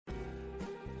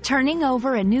Turning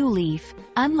over a new leaf,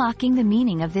 unlocking the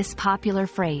meaning of this popular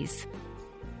phrase.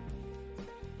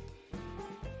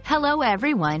 Hello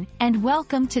everyone, and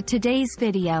welcome to today's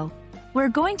video. We're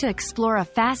going to explore a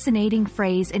fascinating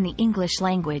phrase in the English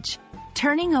language,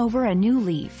 turning over a new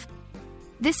leaf.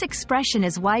 This expression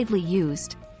is widely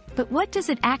used, but what does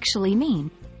it actually mean?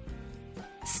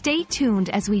 Stay tuned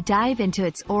as we dive into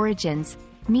its origins,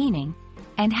 meaning,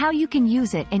 and how you can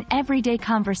use it in everyday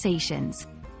conversations.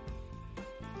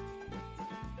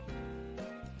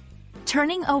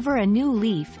 Turning over a new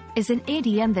leaf is an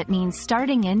idiom that means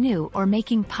starting anew or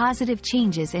making positive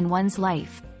changes in one's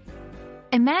life.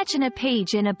 Imagine a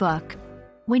page in a book.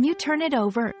 When you turn it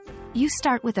over, you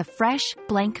start with a fresh,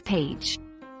 blank page.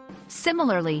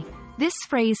 Similarly, this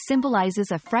phrase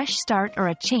symbolizes a fresh start or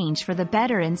a change for the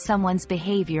better in someone's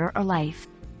behavior or life.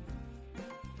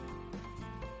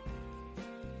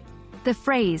 The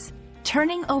phrase,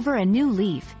 turning over a new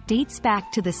leaf, dates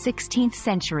back to the 16th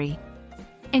century.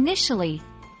 Initially,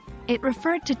 it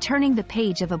referred to turning the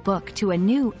page of a book to a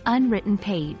new, unwritten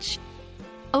page.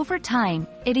 Over time,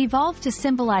 it evolved to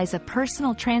symbolize a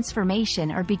personal transformation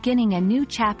or beginning a new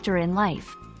chapter in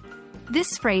life.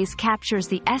 This phrase captures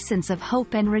the essence of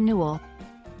hope and renewal.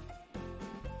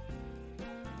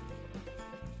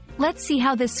 Let's see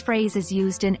how this phrase is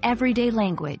used in everyday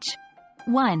language.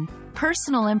 1.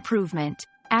 Personal improvement.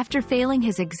 After failing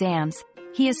his exams,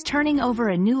 he is turning over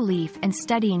a new leaf and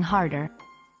studying harder.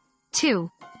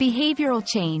 2. Behavioral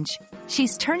change.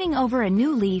 She's turning over a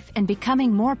new leaf and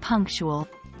becoming more punctual.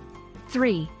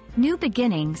 3. New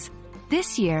beginnings.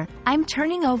 This year, I'm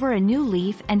turning over a new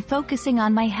leaf and focusing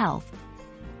on my health.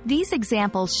 These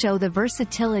examples show the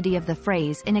versatility of the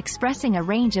phrase in expressing a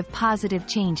range of positive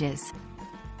changes.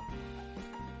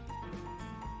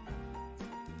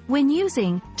 When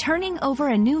using turning over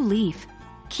a new leaf,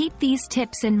 keep these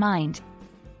tips in mind.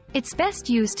 It's best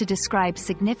used to describe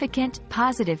significant,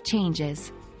 positive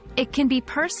changes. It can be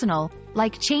personal,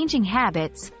 like changing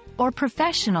habits, or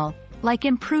professional, like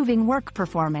improving work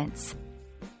performance.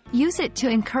 Use it to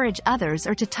encourage others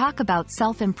or to talk about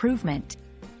self-improvement.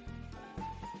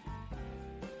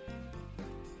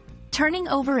 Turning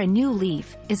over a new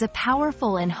leaf is a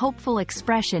powerful and hopeful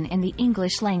expression in the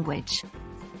English language.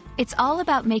 It's all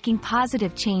about making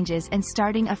positive changes and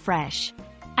starting afresh.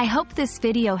 I hope this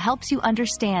video helps you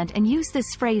understand and use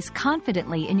this phrase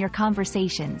confidently in your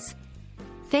conversations.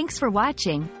 Thanks for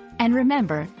watching, and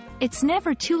remember, it's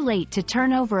never too late to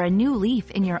turn over a new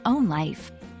leaf in your own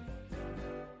life.